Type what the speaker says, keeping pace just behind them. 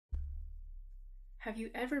Have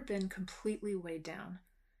you ever been completely weighed down,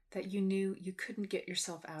 that you knew you couldn't get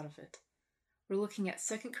yourself out of it? We're looking at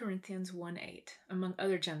 2 Corinthians 1:8, among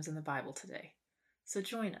other gems in the Bible today. So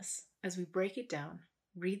join us as we break it down,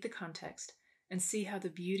 read the context, and see how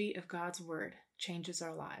the beauty of God's Word changes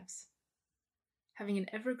our lives. Having an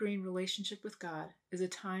evergreen relationship with God is a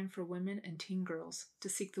time for women and teen girls to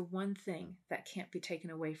seek the one thing that can't be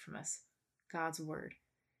taken away from us, God's Word,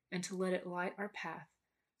 and to let it light our path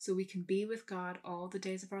so we can be with God all the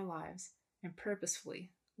days of our lives and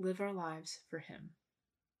purposefully live our lives for Him.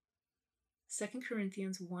 2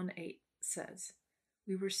 Corinthians 1:8 says,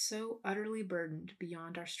 "We were so utterly burdened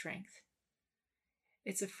beyond our strength."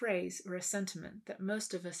 It's a phrase or a sentiment that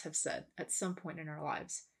most of us have said at some point in our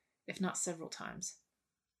lives, if not several times.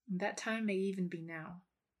 And that time may even be now.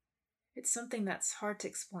 It's something that's hard to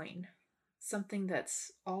explain, something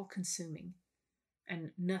that's all-consuming,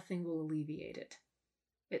 and nothing will alleviate it.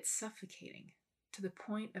 It's suffocating to the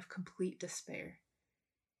point of complete despair.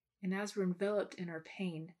 And as we're enveloped in our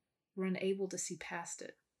pain, we're unable to see past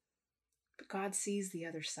it. But God sees the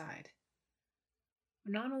other side.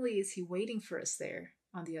 Not only is He waiting for us there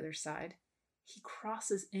on the other side, He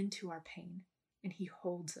crosses into our pain and He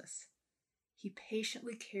holds us. He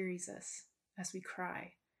patiently carries us as we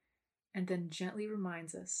cry and then gently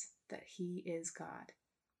reminds us that He is God.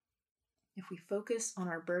 If we focus on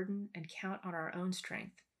our burden and count on our own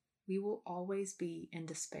strength, we will always be in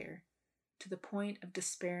despair, to the point of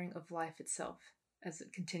despairing of life itself, as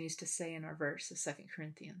it continues to say in our verse of 2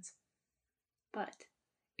 Corinthians. But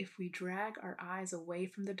if we drag our eyes away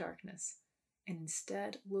from the darkness and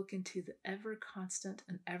instead look into the ever-constant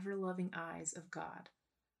and ever-loving eyes of God,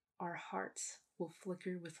 our hearts will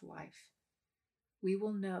flicker with life. We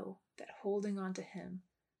will know that holding on to Him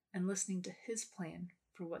and listening to His plan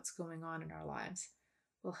for what's going on in our lives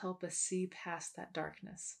will help us see past that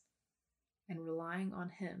darkness. And relying on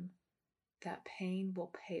Him, that pain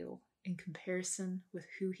will pale in comparison with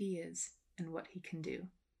who He is and what He can do,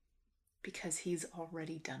 because He's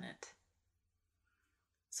already done it.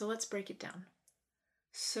 So let's break it down.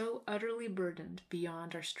 So utterly burdened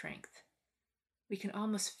beyond our strength. We can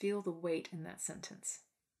almost feel the weight in that sentence.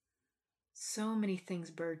 So many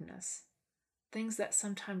things burden us, things that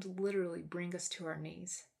sometimes literally bring us to our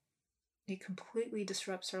knees. It completely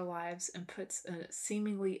disrupts our lives and puts a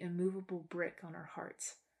seemingly immovable brick on our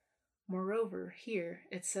hearts. Moreover, here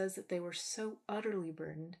it says that they were so utterly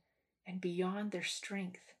burdened and beyond their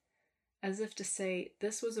strength, as if to say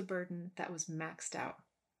this was a burden that was maxed out.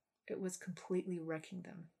 It was completely wrecking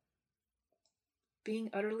them. Being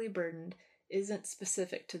utterly burdened isn't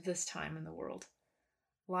specific to this time in the world.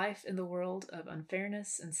 Life in the world of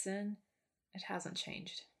unfairness and sin, it hasn't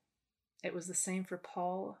changed. It was the same for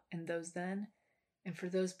Paul and those then, and for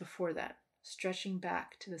those before that, stretching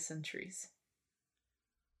back to the centuries.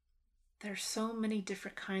 There are so many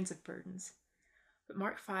different kinds of burdens, but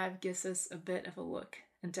Mark 5 gives us a bit of a look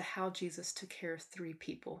into how Jesus took care of 3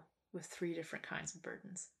 people with 3 different kinds of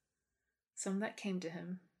burdens. Some that came to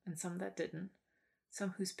Him and some that didn't,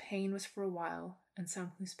 some whose pain was for a while and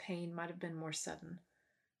some whose pain might have been more sudden,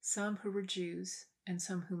 some who were Jews and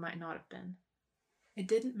some who might not have been. It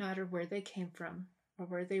didn't matter where they came from or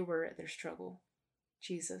where they were at their struggle.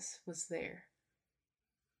 Jesus was there.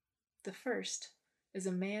 The first is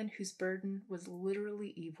a man whose burden was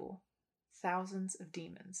literally evil, thousands of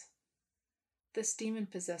demons. This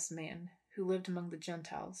demon-possessed man, who lived among the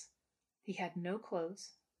Gentiles, he had no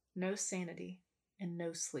clothes, no sanity, and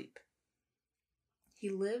no sleep. He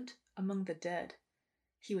lived among the dead.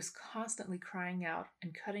 He was constantly crying out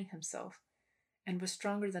and cutting himself, and was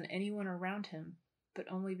stronger than anyone around him, but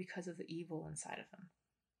only because of the evil inside of him.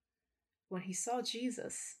 When he saw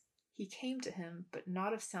Jesus, he came to Him, but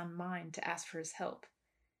not of sound mind to ask for His help.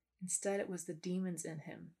 Instead, it was the demons in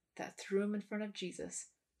him that threw him in front of Jesus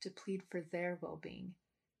to plead for their well-being,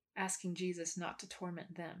 asking Jesus not to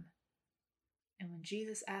torment them. And when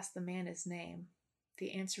Jesus asked the man his name,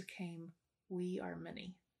 the answer came, "We are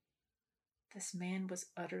many." This man was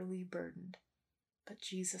utterly burdened, but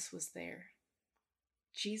Jesus was there.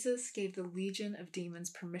 Jesus gave the legion of demons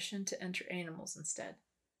permission to enter animals instead.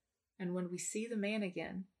 And when we see the man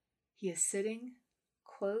again, he is sitting,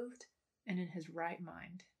 clothed, and in his right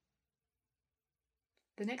mind.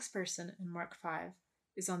 The next person in Mark 5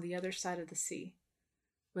 is on the other side of the sea,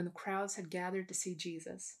 when the crowds had gathered to see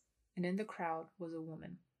Jesus, and in the crowd was a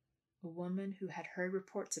woman who had heard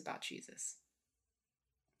reports about Jesus.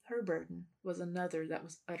 Her burden was another that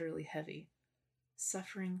was utterly heavy,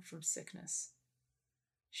 suffering from sickness.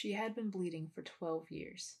 She had been bleeding for 12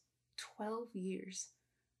 years. 12 years.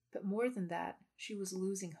 But more than that, she was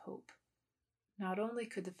losing hope. Not only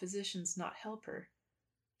could the physicians not help her,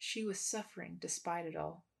 she was suffering despite it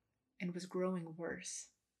all and was growing worse.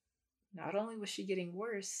 Not only was she getting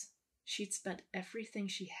worse, she'd spent everything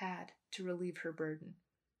she had to relieve her burden.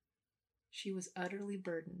 She was utterly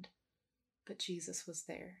burdened, but Jesus was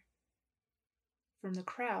there. From the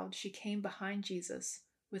crowd, she came behind Jesus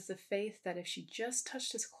with the faith that if she just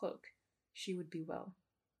touched his cloak, she would be well.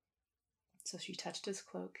 So she touched his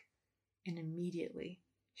cloak, and immediately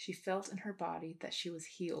she felt in her body that she was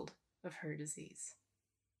healed of her disease.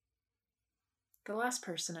 The last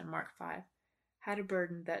person in Mark 5 had a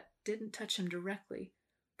burden that didn't touch him directly,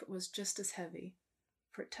 but was just as heavy,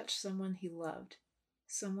 for it touched someone he loved,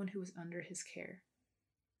 someone who was under his care.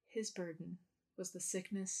 His burden was the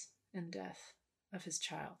sickness and death of his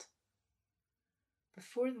child.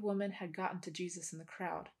 Before the woman had gotten to Jesus in the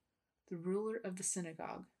crowd, the ruler of the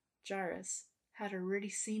synagogue, Jairus, had already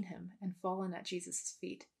seen him and fallen at Jesus'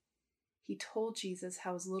 feet. He told Jesus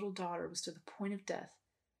how his little daughter was to the point of death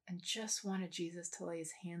and just wanted Jesus to lay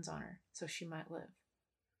his hands on her so she might live.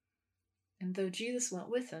 And though Jesus went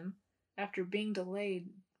with him, after being delayed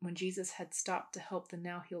when Jesus had stopped to help the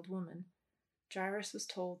now healed woman, Jairus was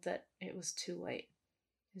told that it was too late.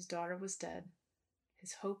 His daughter was dead,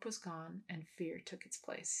 his hope was gone, and fear took its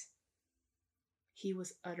place. He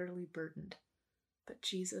was utterly burdened, but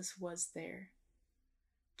Jesus was there.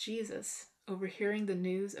 Jesus, overhearing the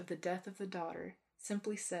news of the death of the daughter,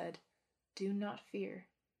 simply said, "Do not fear,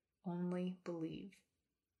 only believe."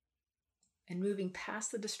 And moving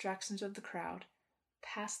past the distractions of the crowd,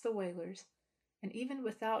 past the wailers, and even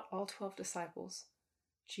without all 12 disciples,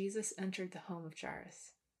 Jesus entered the home of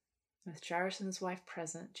Jairus. With Jairus and his wife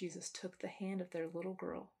present, Jesus took the hand of their little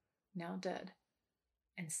girl, now dead,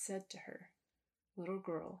 and said to her, "Little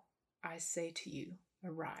girl, I say to you,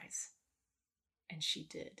 arise." And she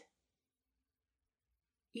did.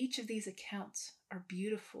 Each of these accounts are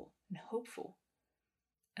beautiful and hopeful.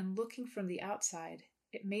 And looking from the outside,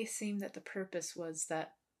 it may seem that the purpose was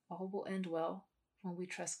that all will end well when we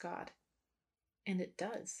trust God. And it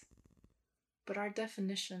does. But our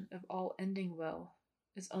definition of all ending well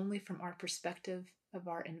is only from our perspective of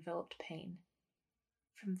our enveloped pain.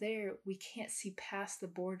 From there, we can't see past the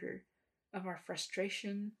border of our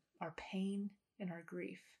frustration, our pain, and our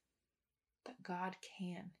grief. But God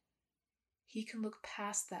can. He can look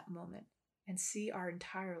past that moment and see our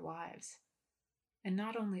entire lives. And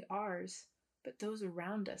not only ours, but those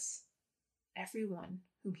around us, everyone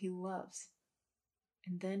whom he loves.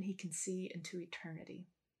 And then he can see into eternity.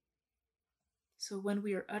 So when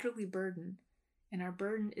we are utterly burdened, and our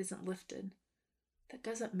burden isn't lifted, that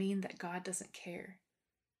doesn't mean that God doesn't care.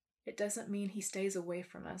 It doesn't mean he stays away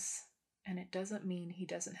from us, and it doesn't mean he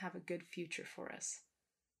doesn't have a good future for us.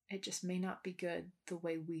 It just may not be good the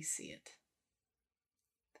way we see it.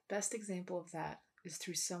 The best example of that is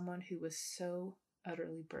through someone who was so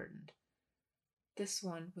utterly burdened. This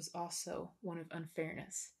one was also one of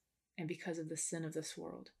unfairness, and because of the sin of this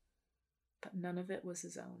world, but none of it was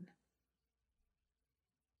his own.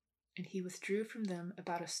 And he withdrew from them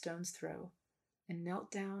about a stone's throw, and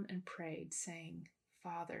knelt down and prayed, saying,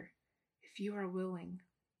 "Father, if you are willing,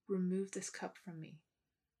 remove this cup from me.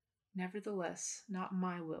 Nevertheless, not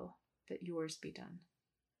my will, but yours be done."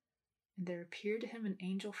 And there appeared to him an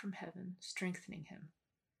angel from heaven, strengthening him.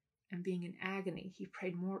 And being in agony, he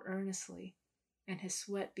prayed more earnestly, and his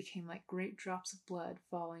sweat became like great drops of blood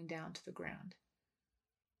falling down to the ground.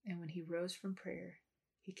 And when he rose from prayer,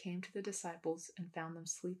 he came to the disciples and found them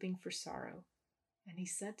sleeping for sorrow. And he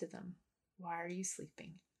said to them, "Why are you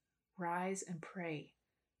sleeping? Rise and pray,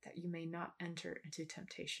 that you may not enter into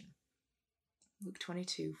temptation." Luke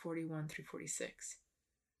 22:41-46.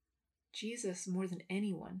 Jesus, more than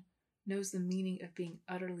anyone, knows the meaning of being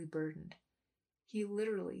utterly burdened. He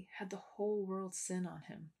literally had the whole world's sin on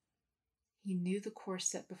him. He knew the course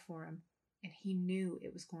set before him, and he knew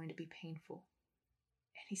it was going to be painful.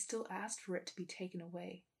 And he still asked for it to be taken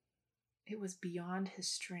away. It was beyond his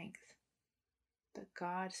strength. But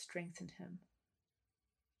God strengthened him.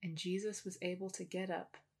 And Jesus was able to get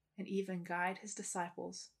up and even guide his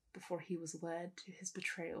disciples before he was led to his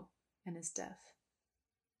betrayal and his death.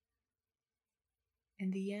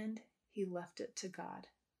 In the end, he left it to God.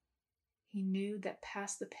 He knew that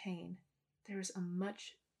past the pain, there was a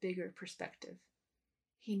much bigger perspective.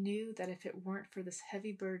 He knew that if it weren't for this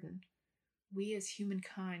heavy burden, we as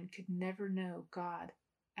humankind could never know God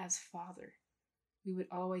as Father. We would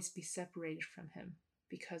always be separated from him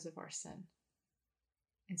because of our sin.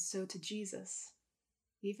 And so to Jesus,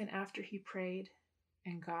 even after he prayed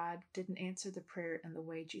and God didn't answer the prayer in the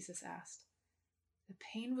way Jesus asked, the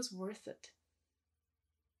pain was worth it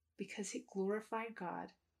because he glorified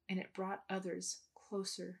God and it brought others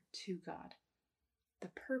closer to God. The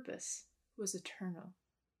purpose was eternal,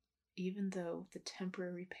 even though the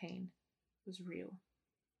temporary pain was real.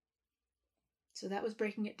 So that was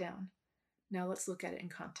breaking it down. Now let's look at it in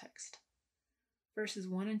context. Verses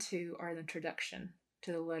 1 and 2 are the introduction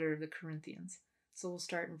to the letter of the Corinthians. So we'll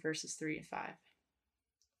start in verses 3 and 5.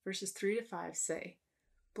 Verses 3 to 5 say,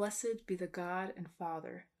 "Blessed be the God and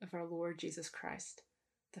Father of our Lord Jesus Christ,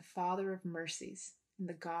 the Father of mercies and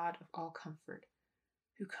the God of all comfort,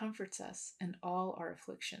 who comforts us in all our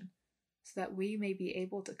affliction, so that we may be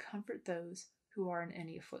able to comfort those who are in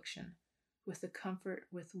any affliction, with the comfort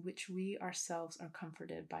with which we ourselves are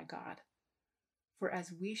comforted by God. For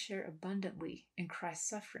as we share abundantly in Christ's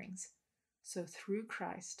sufferings, so through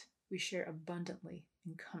Christ we share abundantly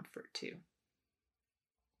in comfort too."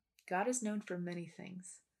 God is known for many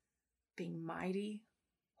things: being mighty,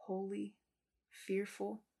 holy,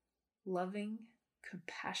 fearful, loving,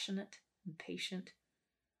 compassionate, and patient.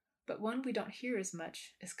 But one we don't hear as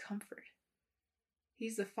much is comfort.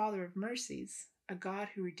 He's the Father of mercies, a God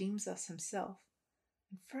who redeems us himself.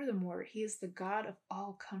 And furthermore, he is the God of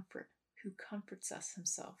all comfort, who comforts us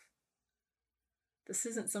himself. This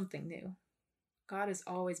isn't something new. God has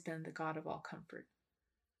always been the God of all comfort.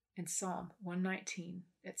 In Psalm 119,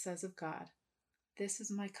 it says of God, "This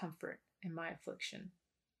is my comfort in my affliction,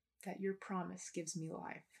 that your promise gives me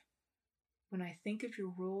life. When I think of your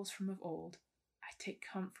rules from of old, I take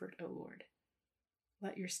comfort, O Lord.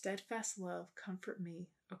 Let your steadfast love comfort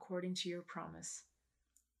me according to your promise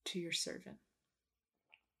to your servant."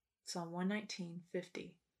 Psalm 119,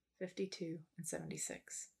 50, 52, and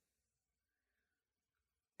 76.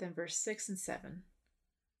 Then verse 6 and 7.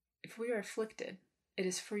 "If we are afflicted, it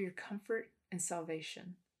is for your comfort and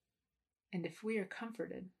salvation. And if we are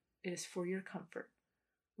comforted, it is for your comfort,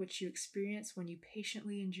 which you experience when you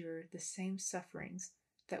patiently endure the same sufferings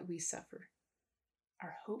that we suffer.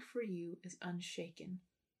 Our hope for you is unshaken,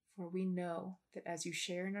 for we know that as you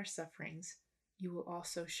share in our sufferings, you will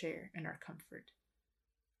also share in our comfort."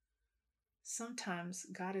 Sometimes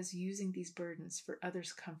God is using these burdens for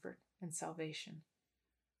others' comfort and salvation.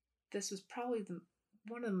 This was probably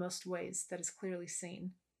one of the most ways that is clearly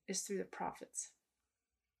seen is through the prophets.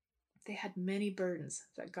 They had many burdens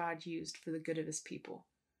that God used for the good of his people,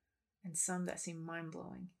 and some that seem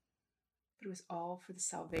mind-blowing, but it was all for the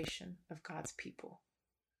salvation of God's people.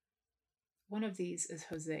 One of these is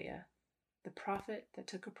Hosea, the prophet that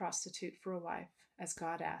took a prostitute for a wife, as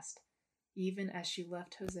God asked, even as she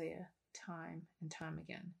left Hosea time and time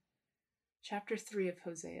again. Chapter 3 of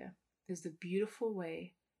Hosea is the beautiful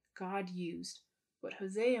way God used what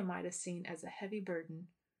Hosea might have seen as a heavy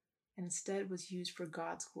burden and instead was used for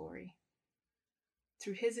God's glory.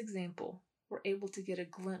 Through his example, we're able to get a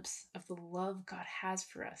glimpse of the love God has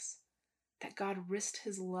for us, that God risked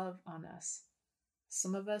his love on us.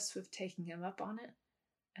 Some of us who have taken him up on it,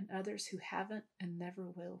 and others who haven't and never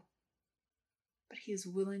will. But he is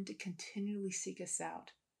willing to continually seek us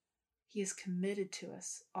out. He is committed to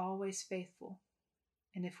us, always faithful.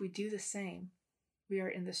 And if we do the same, we are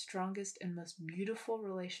in the strongest and most beautiful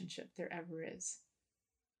relationship there ever is.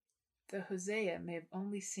 Though Hosea may have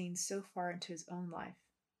only seen so far into his own life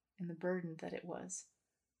and the burden that it was,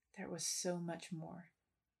 there was so much more.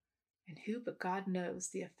 And who but God knows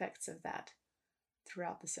the effects of that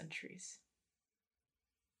throughout the centuries.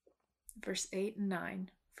 Verse 8 and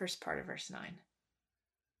 9, first part of verse 9.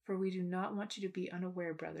 "For we do not want you to be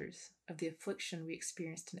unaware, brothers, of the affliction we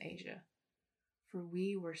experienced in Asia. For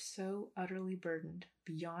we were so utterly burdened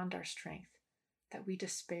beyond our strength that we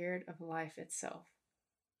despaired of life itself.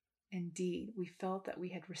 Indeed, we felt that we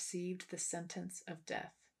had received the sentence of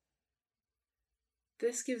death."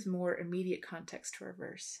 This gives more immediate context to our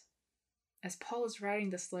verse. As Paul is writing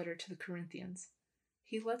this letter to the Corinthians,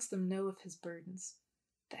 he lets them know of his burdens,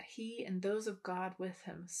 that he and those of God with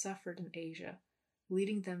him suffered in Asia,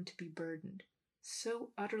 leading them to be burdened,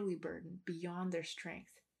 so utterly burdened beyond their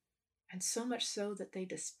strength, and so much so that they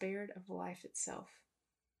despaired of life itself.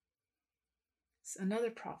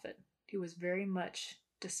 Another prophet who was very much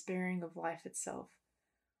despairing of life itself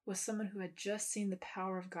was someone who had just seen the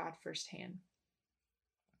power of God firsthand.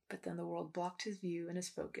 But then the world blocked his view and his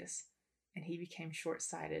focus, and he became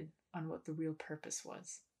short-sighted on what the real purpose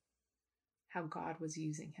was, how God was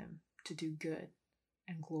using him to do good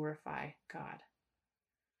and glorify God.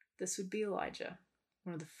 This would be Elijah,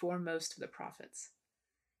 one of the foremost of the prophets.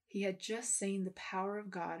 He had just seen the power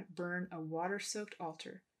of God burn a water-soaked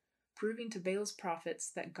altar, proving to Baal's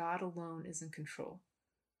prophets that God alone is in control.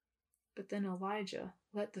 But then Elijah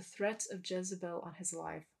let the threats of Jezebel on his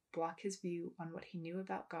life block his view on what he knew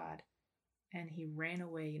about God, and he ran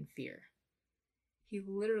away in fear. He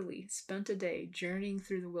literally spent a day journeying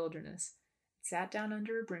through the wilderness, sat down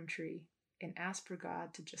under a broom tree, and asked for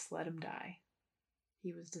God to just let him die.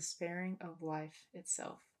 He was despairing of life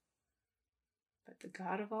itself. But the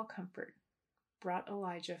God of all comfort brought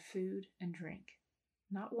Elijah food and drink,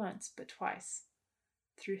 not once, but twice,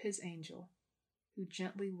 through his angel, who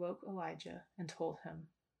gently woke Elijah and told him,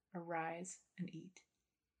 "Arise and eat."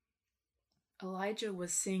 Elijah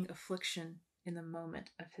was seeing affliction in the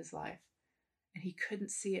moment of his life, and he couldn't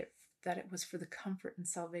see it that it was for the comfort and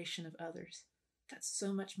salvation of others, that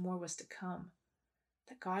so much more was to come,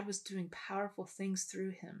 that God was doing powerful things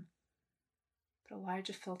through him. But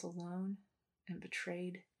Elijah felt alone and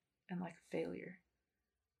betrayed and like a failure.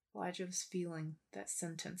 Elijah was feeling that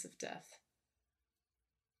sentence of death.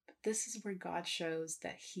 But this is where God shows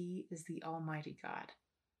that he is the Almighty God,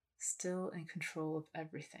 still in control of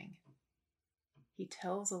everything. He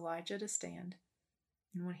tells Elijah to stand,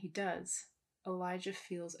 and when he does, Elijah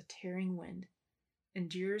feels a tearing wind,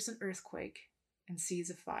 endures an earthquake, and sees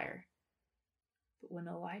a fire. But when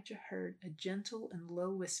Elijah heard a gentle and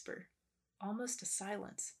low whisper, almost a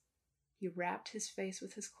silence, he wrapped his face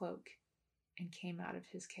with his cloak and came out of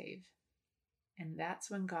his cave. And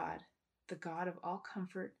that's when God, the God of all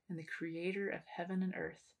comfort and the creator of heaven and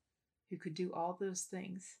earth, who could do all those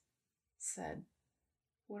things, said,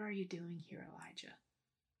 "What are you doing here, Elijah?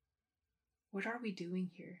 What are we doing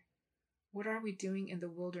here? What are we doing in the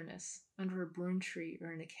wilderness, under a broom tree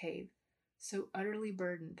or in a cave, so utterly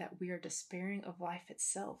burdened that we are despairing of life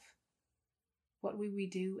itself? What will we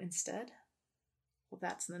do instead?" Well,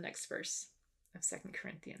 that's in the next verse of 2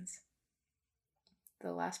 Corinthians.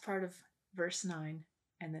 The last part of verse 9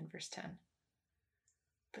 and then verse 10.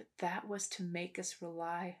 But that was to make us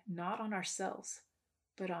rely not on ourselves,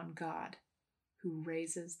 but on God, who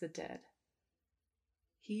raises the dead.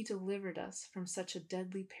 He delivered us from such a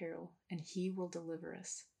deadly peril, and he will deliver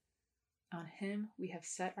us. On him we have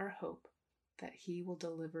set our hope that he will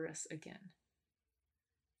deliver us again.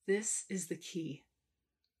 This is the key.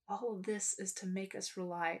 All of this is to make us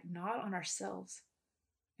rely not on ourselves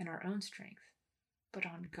and our own strength, but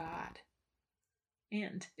on God.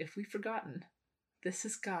 And if we've forgotten, this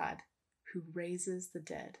is God who raises the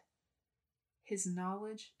dead. His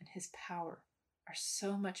knowledge and his power are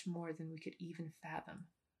so much more than we could even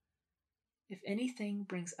fathom. If anything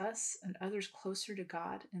brings us and others closer to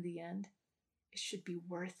God in the end, it should be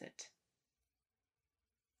worth it.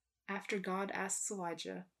 After God asks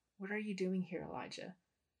Elijah, "What are you doing here, Elijah?"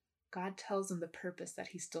 God tells him the purpose that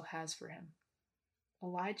he still has for him.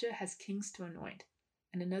 Elijah has kings to anoint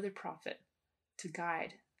and another prophet to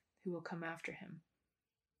guide who will come after him.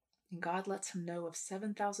 And God lets him know of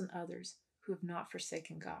 7,000 others who have not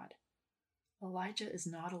forsaken God. Elijah is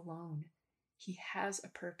not alone. He has a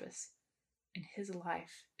purpose, and his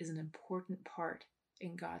life is an important part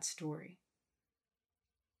in God's story.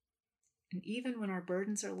 And even when our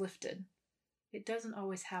burdens are lifted, it doesn't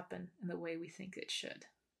always happen in the way we think it should.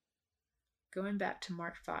 Going back to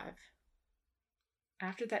Mark 5.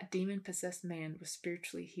 After that demon-possessed man was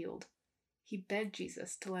spiritually healed, he begged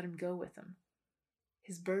Jesus to let him go with him.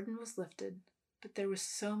 His burden was lifted, but there was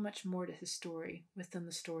so much more to his story within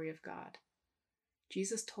the story of God.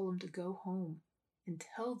 Jesus told him to go home and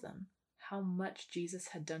tell them how much Jesus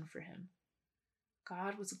had done for him.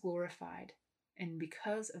 God was glorified, and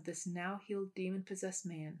because of this now healed demon-possessed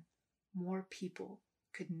man, more people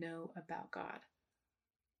could know about God.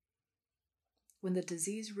 When the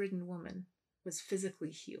disease-ridden woman was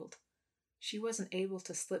physically healed, she wasn't able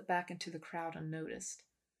to slip back into the crowd unnoticed.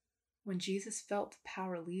 When Jesus felt the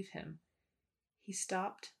power leave him, he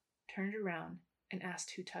stopped, turned around, and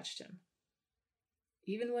asked who touched him.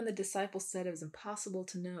 Even when the disciples said it was impossible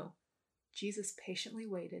to know, Jesus patiently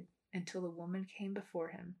waited until the woman came before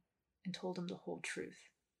him and told him the whole truth.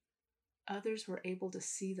 Others were able to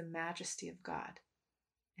see the majesty of God,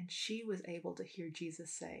 and she was able to hear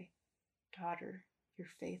Jesus say, "Daughter, your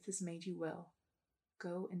faith has made you well.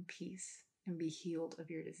 Go in peace and be healed of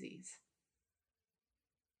your disease."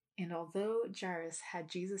 And although Jairus had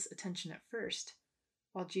Jesus' attention at first,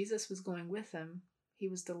 while Jesus was going with him, he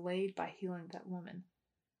was delayed by healing that woman.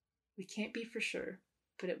 We can't be for sure,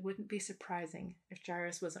 but it wouldn't be surprising if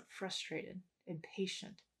Jairus wasn't frustrated,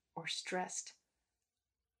 impatient, or stressed.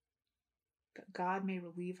 But God may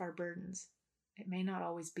relieve our burdens. It may not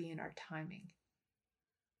always be in our timing.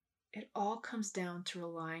 It all comes down to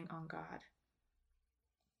relying on God.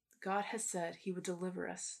 God has said he would deliver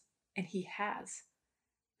us, and he has.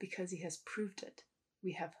 Because he has proved it,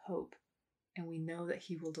 we have hope, and we know that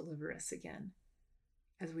he will deliver us again,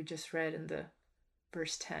 as we just read in the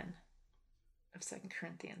verse 10 of 2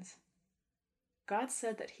 Corinthians. God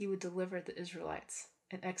said that he would deliver the Israelites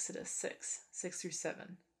in Exodus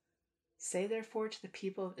 6:6-7. Say therefore to the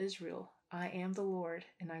people of Israel, I am the Lord,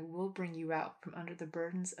 and I will bring you out from under the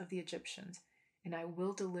burdens of the Egyptians, and I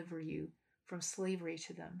will deliver you from slavery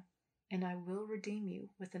to them, and I will redeem you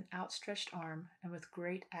with an outstretched arm and with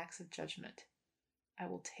great acts of judgment. I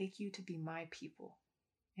will take you to be my people,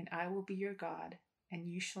 and I will be your God, and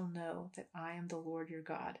you shall know that I am the Lord your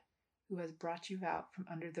God, who has brought you out from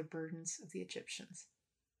under the burdens of the Egyptians.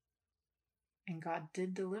 And God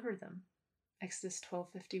did deliver them, Exodus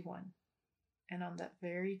 12:51. And on that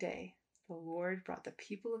very day, the Lord brought the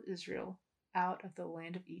people of Israel out of the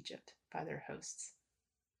land of Egypt by their hosts.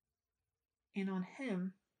 And on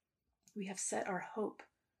him we have set our hope,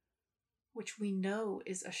 which we know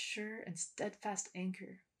is a sure and steadfast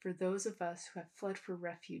anchor for those of us who have fled for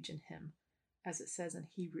refuge in him, as it says in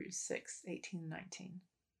Hebrews 6:18-19.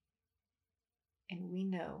 And we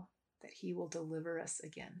know that he will deliver us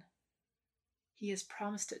again. He has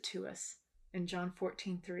promised it to us in John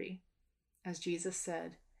 14:3, as Jesus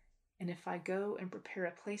said, And if I go and prepare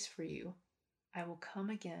a place for you, I will come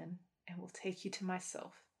again and will take you to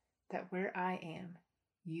myself, that where I am,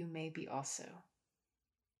 you may be also.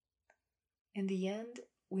 In the end,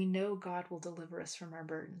 we know God will deliver us from our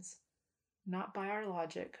burdens, not by our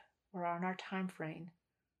logic or on our time frame,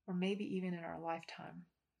 or maybe even in our lifetime,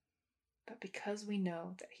 but because we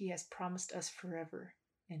know that he has promised us forever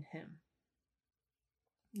in him.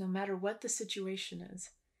 No matter what the situation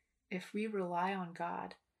is, if we rely on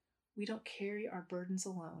God, we don't carry our burdens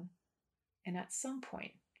alone, and at some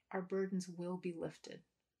point, our burdens will be lifted.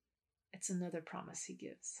 It's another promise he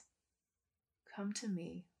gives. Come to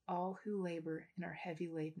me, all who labor and are heavy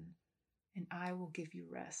laden, and I will give you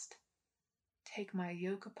rest. Take my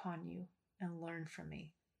yoke upon you and learn from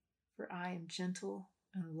me, for I am gentle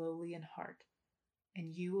and lowly in heart,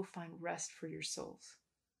 and you will find rest for your souls.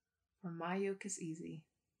 For my yoke is easy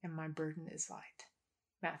and my burden is light.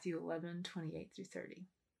 Matthew 11:28-30.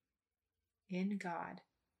 In God,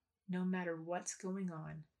 no matter what's going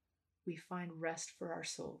on, we find rest for our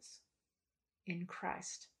souls. In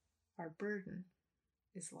Christ, our burden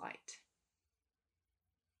is light.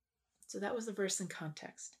 So that was the verse in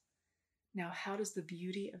context. Now, how does the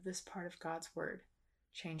beauty of this part of God's word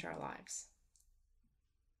change our lives?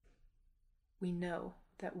 We know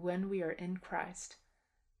that when we are in Christ,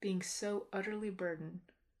 being so utterly burdened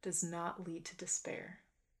does not lead to despair.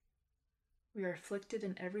 We are afflicted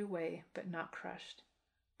in every way, but not crushed,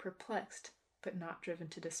 perplexed, but not driven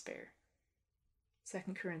to despair.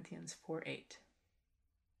 2 Corinthians 4:8.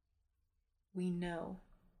 We know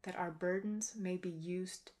that our burdens may be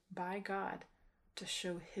used by God to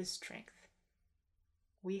show his strength.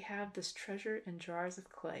 We have this treasure in jars of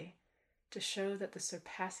clay to show that the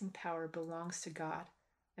surpassing power belongs to God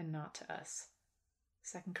and not to us.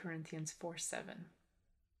 2 Corinthians 4:7.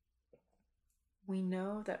 We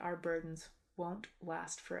know that our burdens won't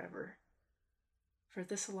last forever, for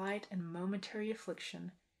this light and momentary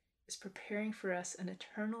affliction is preparing for us an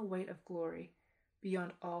eternal weight of glory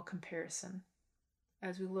beyond all comparison,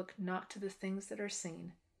 as we look not to the things that are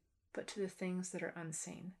seen, but to the things that are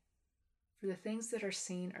unseen. For the things that are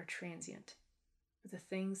seen are transient, but the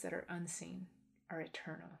things that are unseen are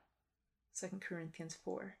eternal. 2 Corinthians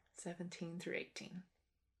 4:17-18.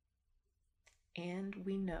 And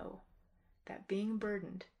we know that being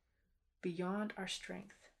burdened beyond our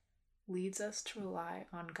strength leads us to rely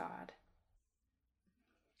on God.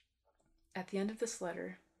 At the end of this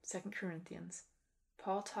letter, 2 Corinthians,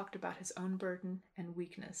 Paul talked about his own burden and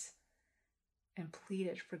weakness and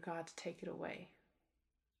pleaded for God to take it away.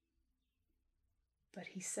 But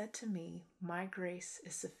he said to me, my grace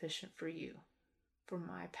is sufficient for you, for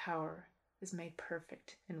my power is made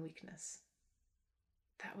perfect in weakness.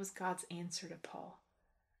 That was God's answer to Paul.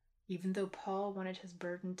 Even though Paul wanted his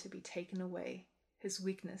burden to be taken away, his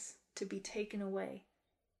weakness to be taken away,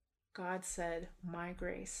 God said, my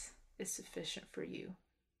grace is sufficient for you.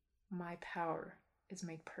 My power is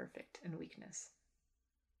made perfect in weakness.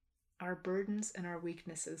 Our burdens and our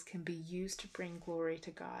weaknesses can be used to bring glory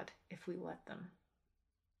to God if we let them.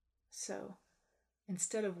 So,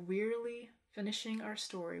 instead of wearily finishing our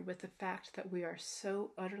story with the fact that we are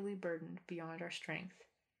so utterly burdened beyond our strength,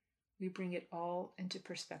 we bring it all into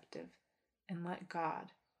perspective and let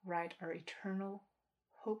God write our eternal,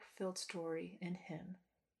 hope-filled story in him,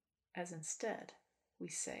 as instead we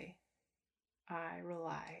say, I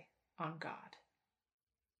rely on God.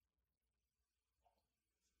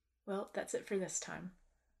 Well, that's it for this time.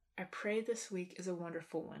 I pray this week is a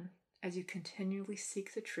wonderful one as you continually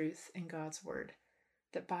seek the truth in God's word,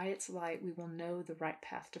 that by its light we will know the right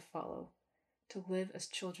path to follow, to live as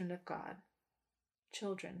children of God,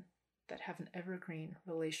 children that have an evergreen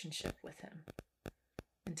relationship with Him.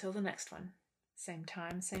 Until the next one, same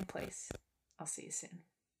time, same place, I'll see you soon.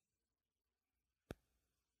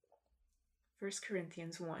 1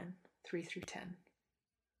 Corinthians 1, 3-10.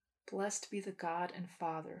 Blessed be the God and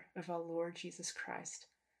Father of our Lord Jesus Christ,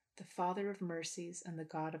 the Father of mercies and the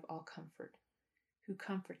God of all comfort, who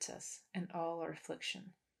comforts us in all our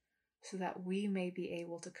affliction, so that we may be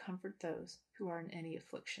able to comfort those who are in any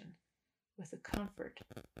affliction, with the comfort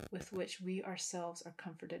with which we ourselves are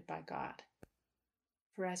comforted by God.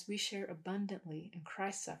 For as we share abundantly in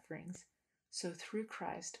Christ's sufferings, so through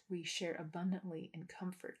Christ we share abundantly in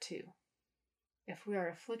comfort too. If we are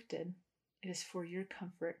afflicted, it is for your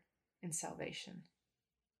comfort and salvation.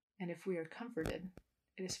 And if we are comforted,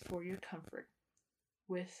 it is for your comfort,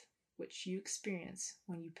 with which you experience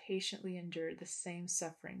when you patiently endure the same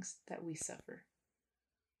sufferings that we suffer.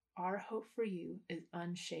 Our hope for you is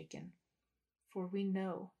unshaken, for we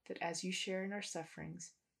know that as you share in our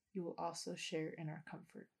sufferings, you will also share in our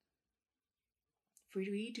comfort. For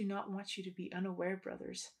we do not want you to be unaware,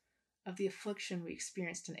 brothers, of the affliction we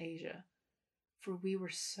experienced in Asia, for we were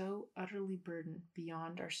so utterly burdened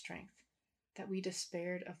beyond our strength that we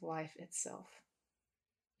despaired of life itself.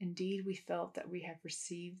 Indeed, we felt that we had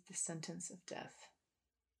received the sentence of death.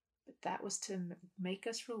 But that was to make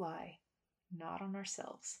us rely not on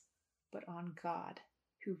ourselves, but on God,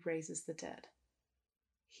 who raises the dead.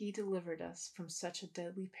 He delivered us from such a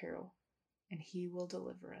deadly peril, and He will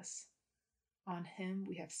deliver us. On Him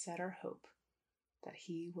we have set our hope, that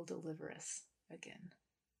He will deliver us again.